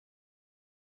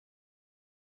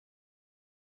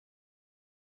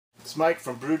It's Mike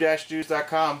from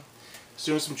brew-juice.com.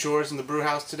 Doing some chores in the brew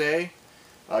house today.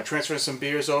 Transferring some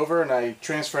beers over, and I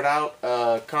transferred out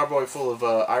a carboy full of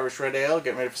Irish Red Ale,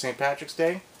 getting ready for St. Patrick's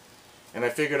Day. And I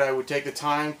figured I would take the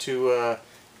time to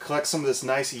collect some of this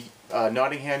nice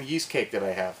Nottingham yeast cake that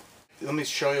I have. Let me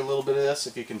show you a little bit of this,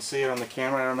 if you can see it on the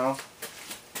camera, I don't know.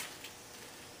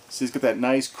 See, it's got that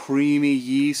nice creamy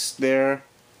yeast there,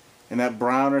 and that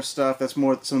browner stuff, that's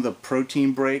more some of the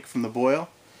protein break from the boil.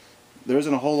 There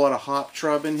isn't a whole lot of hop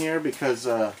trub in here, because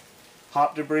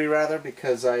hop debris rather,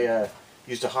 because I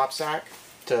used a hop sack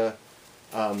to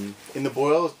in the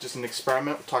boil. It's just an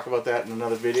experiment. We'll talk about that in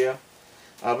another video.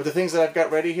 But the things that I've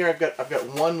got ready here, I've got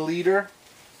 1 liter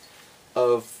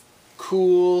of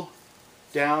cool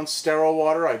down sterile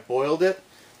water. I boiled it.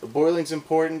 The boiling's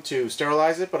important to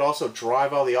sterilize it, but also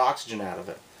drive all the oxygen out of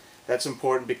it. That's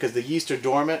important because the yeast are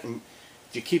dormant, and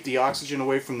if you keep the oxygen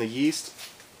away from the yeast,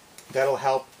 that'll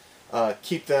help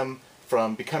keep them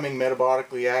from becoming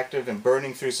metabolically active and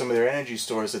burning through some of their energy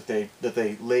stores that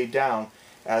they laid down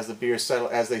as the beer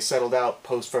they settled out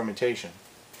post fermentation.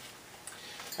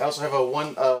 I also have a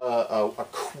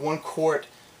 1 quart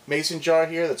mason jar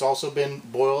here that's also been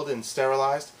boiled and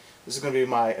sterilized. This is going to be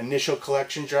my initial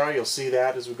collection jar. You'll see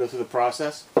that as we go through the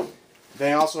process.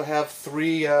 Then I also have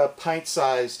 3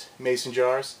 pint-sized mason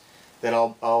jars that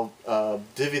I'll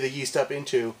divvy the yeast up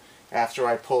into after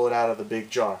I pull it out of the big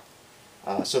jar.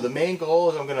 So the main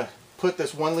goal is I'm going to put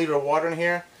this 1 liter of water in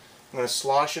here. I'm going to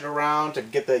slosh it around to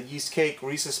get the yeast cake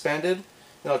resuspended.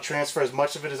 Then I'll transfer as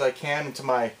much of it as I can into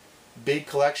my big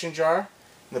collection jar.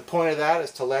 And the point of that is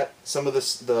to let some of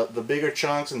the bigger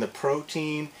chunks and the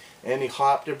protein, any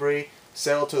hop debris,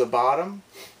 settle to the bottom.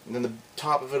 And then the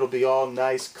top of it will be all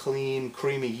nice, clean,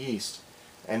 creamy yeast.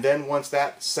 And then once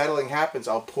that settling happens,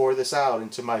 I'll pour this out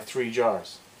into my 3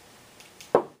 jars.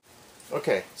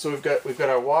 Okay, so we've got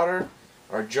our water,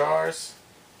 our jars,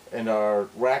 and our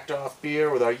racked off beer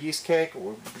with our yeast cake.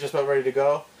 We're just about ready to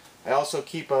go. I also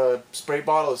keep a spray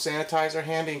bottle of sanitizer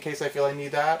handy in case I feel I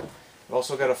need that. I've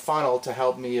also got a funnel to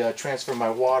help me transfer my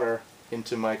water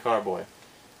into my carboy.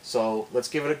 So let's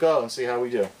give it a go and see how we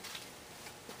do.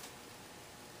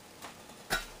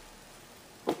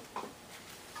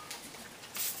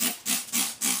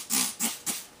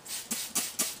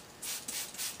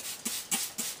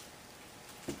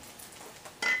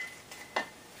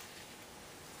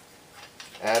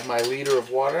 Add my liter of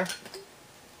water.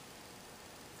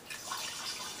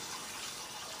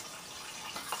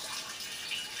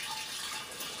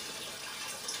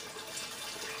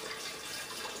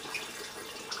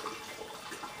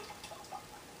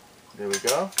 There we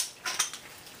go.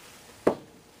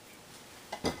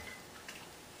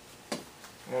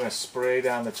 I'm going to spray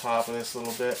down the top of this a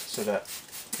little bit so that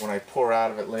when I pour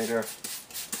out of it later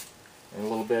in a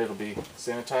little bit it'll be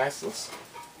sanitized. Let's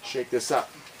shake this up.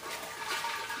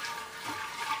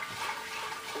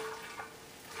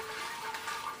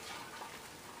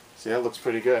 See, that looks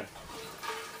pretty good.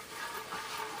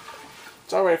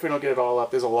 It's alright if we don't get it all up.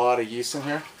 There's a lot of yeast in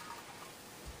here.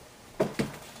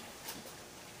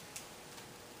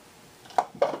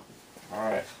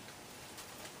 Alright.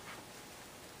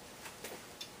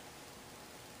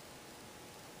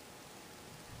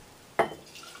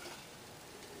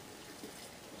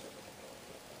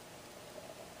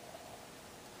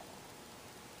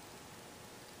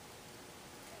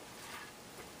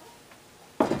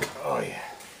 Oh yeah.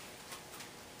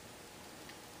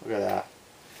 Look at that.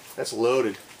 That's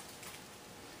loaded.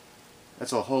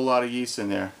 That's a whole lot of yeast in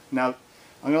there. Now,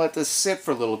 I'm going to let this sit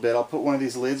for a little bit. I'll put one of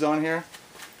these lids on here.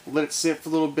 Let it sit for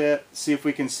a little bit, see if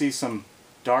we can see some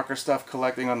darker stuff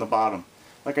collecting on the bottom.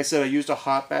 Like I said, I used a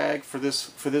hot bag for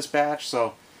this batch,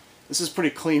 so this is pretty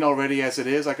clean already as it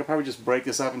is. I could probably just break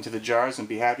this up into the jars and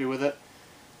be happy with it.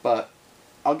 But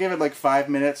I'll give it like 5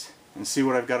 minutes and see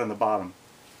what I've got on the bottom.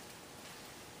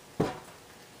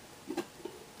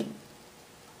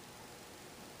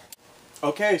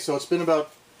 Okay, so it's been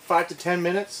about 5 to 10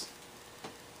 minutes.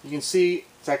 You can see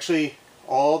it's actually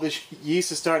all the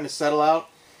yeast is starting to settle out.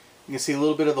 You can see a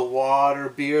little bit of the water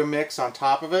beer mix on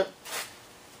top of it.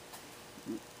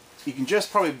 You can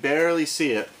just probably barely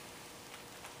see it.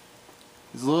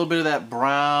 There's a little bit of that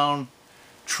brown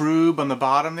trube on the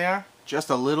bottom there, just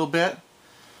a little bit,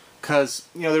 because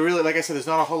they're really, like I said, there's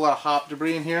not a whole lot of hop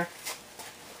debris in here.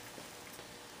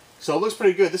 So it looks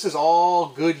pretty good. This is all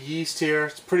good yeast here.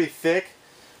 It's pretty thick.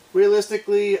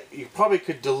 Realistically, you probably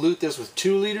could dilute this with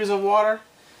 2 liters of water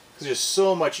because there's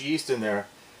so much yeast in there.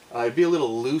 It'd be a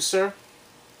little looser,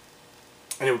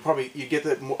 and it would probably, you get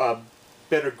that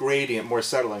better gradient, more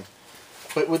settling.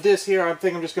 But with this here, I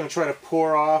think I'm just going to try to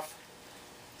pour off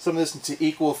some of this into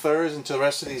equal thirds into the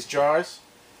rest of these jars.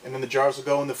 and then the jars will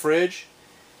go in the fridge.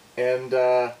 And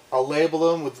I'll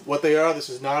label them with what they are. This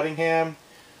is Nottingham.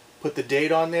 Put the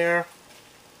date on there.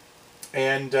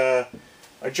 And a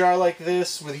jar like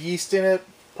this with yeast in it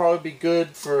probably be good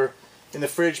for in the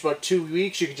fridge about 2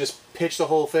 weeks. You could just pitch the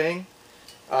whole thing.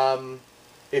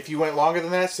 If you went longer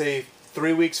than that, say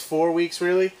 3 weeks, 4 weeks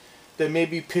really, then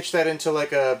maybe pitch that into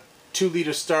like a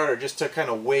 2-liter starter just to kind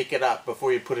of wake it up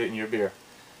before you put it in your beer.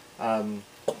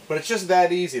 But it's just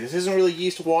that easy. This isn't really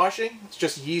yeast washing, it's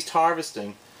just yeast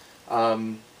harvesting.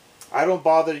 I don't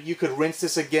bother. You could rinse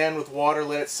this again with water,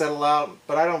 let it settle out,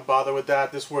 but I don't bother with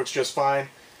that. This works just fine.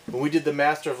 When we did the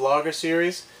Master of Lager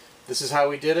series, this is how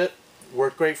we did it.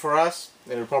 Worked great for us,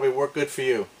 and it'll probably work good for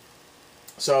you.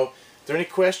 So, if there are any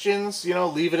questions,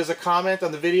 leave it as a comment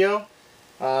on the video.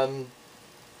 I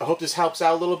hope this helps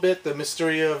out a little bit, the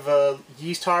mystery of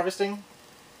yeast harvesting.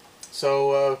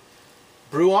 So,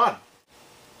 brew on.